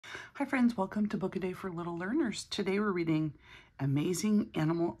Hi friends, welcome to Book a Day for Little Learners. Today we're reading Amazing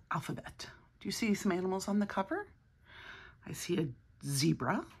Animal Alphabet. Do you see some animals on the cover? I see a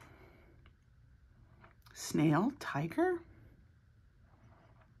zebra, snail, tiger.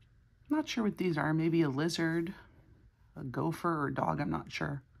 Not sure what these are. Maybe a lizard, a gopher or a dog, I'm not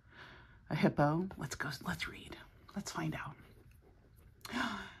sure. A hippo. Let's read. Let's find out.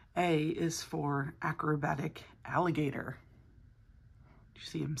 A is for acrobatic alligator. You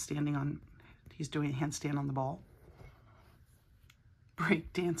see him standing on, he's doing a handstand on the ball.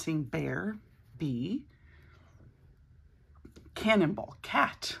 Break-dancing bear, B. Cannonball,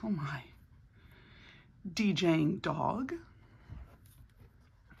 cat, oh my. DJing dog.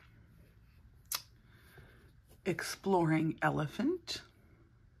 Exploring elephant.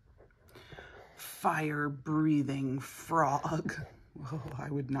 Fire-breathing frog. Oh,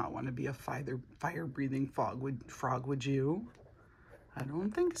 I would not want to be a fire-breathing frog, would you? I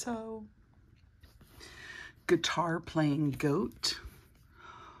don't think so. Guitar-playing goat.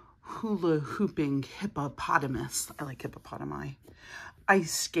 Hula-hooping hippopotamus. I like hippopotami.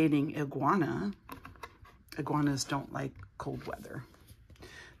 Ice-skating iguana. Iguanas don't like cold weather.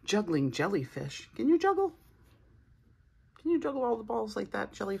 Juggling jellyfish. Can you juggle? Can you juggle all the balls like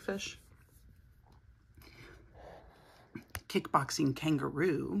that, jellyfish? Kickboxing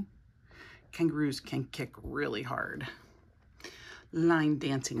kangaroo. Kangaroos can kick really hard. Line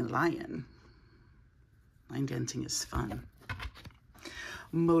dancing lion. Line dancing is fun.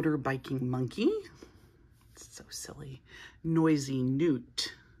 Motorbiking monkey. It's so silly. Noisy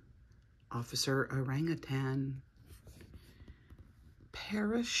newt. Officer orangutan.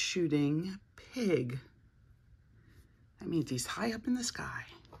 Parachuting pig. That means he's high up in the sky.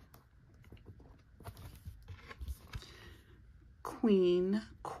 Queen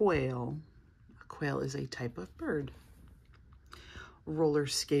quail. A quail is a type of bird. Roller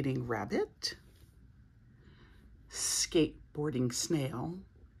skating rabbit, skateboarding snail,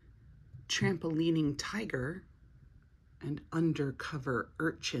 trampolining tiger, and undercover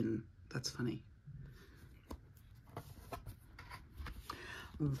urchin. That's funny.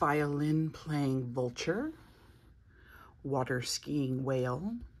 Violin playing vulture, water skiing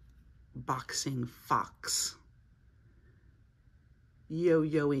whale, boxing fox,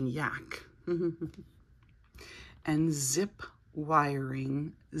 yo-yoing yak, and zip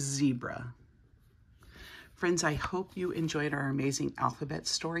wiring zebra. Friends, I hope you enjoyed our amazing alphabet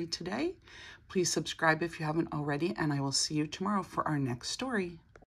story today. Please subscribe if you haven't already, and I will see you tomorrow for our next story.